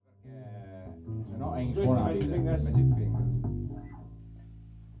se no è insuonabile. Magic Finger.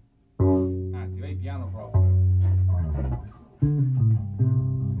 Anzi, vai piano proprio.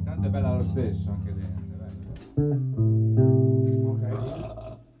 E tanto è bella lo stesso, anche lì. Ok.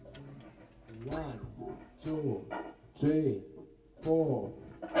 1, 2, 3, 4.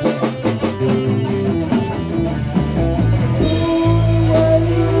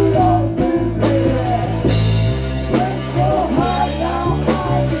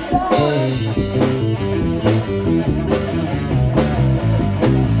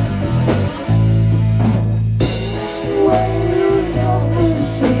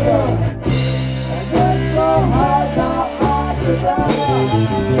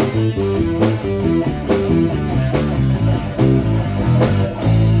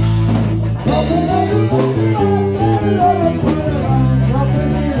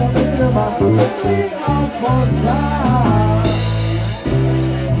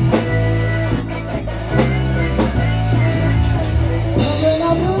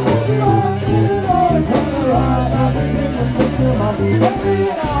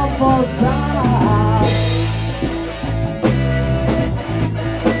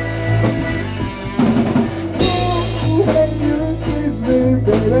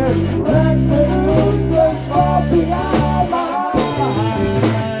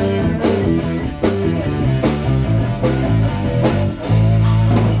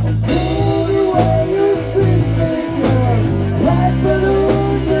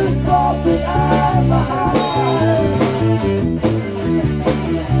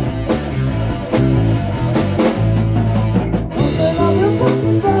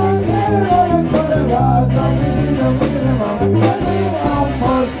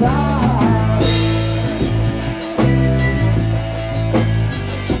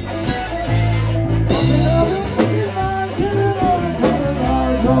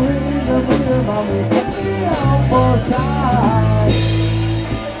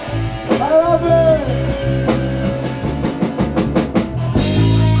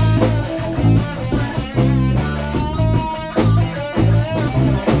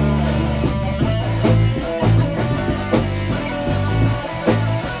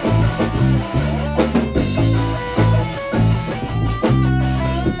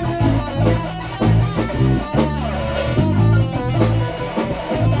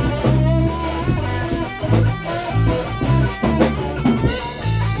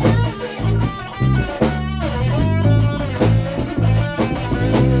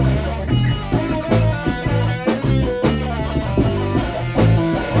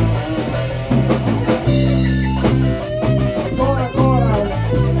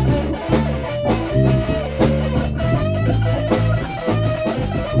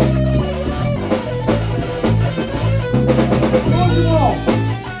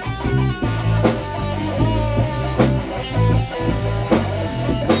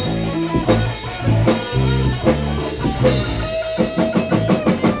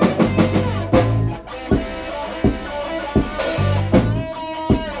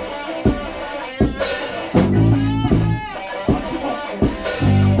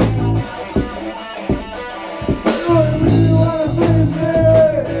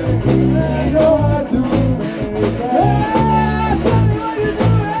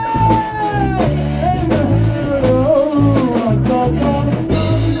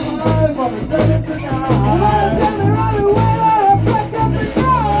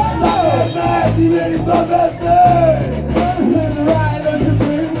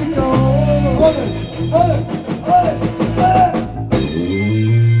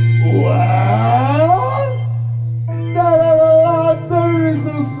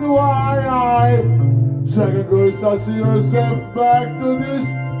 To yourself back to this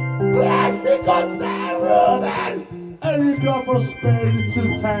plastic container and you got for spare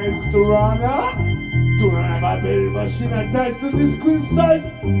 2 tanks to run, huh? To have a baby machine attached to this queen size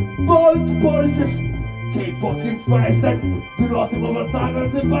bulk purchase. Keep fucking fast that do not move a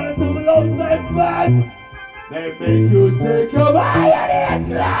tongue the planet of a long time back. They make you take a ride in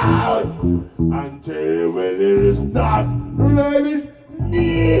the clouds until when you start raving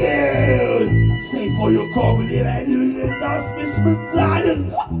nude. Say for your comedy and you dance Miss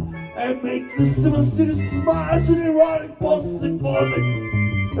Medallion and make the civil city smiles in ironic positive format.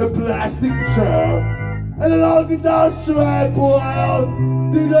 A plastic chair and a long industrial while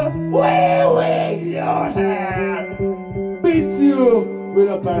did a wee in your hair. Beats you with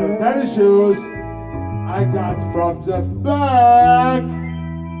a pair of tennis shoes I got from the back.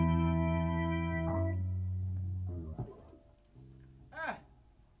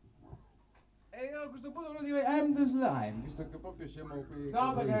 E a questo punto uno dire I'm the slime, visto che proprio siamo qui.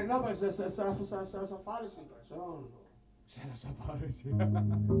 No, perché se sa fare sì, sono. Se la sa fare, sì.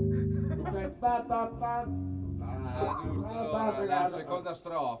 La seconda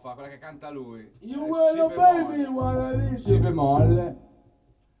strofa, quella che canta lui. You will baby wanna leave Si bemolle.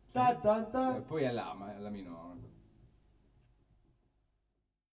 ta ta ta. E poi è la minore.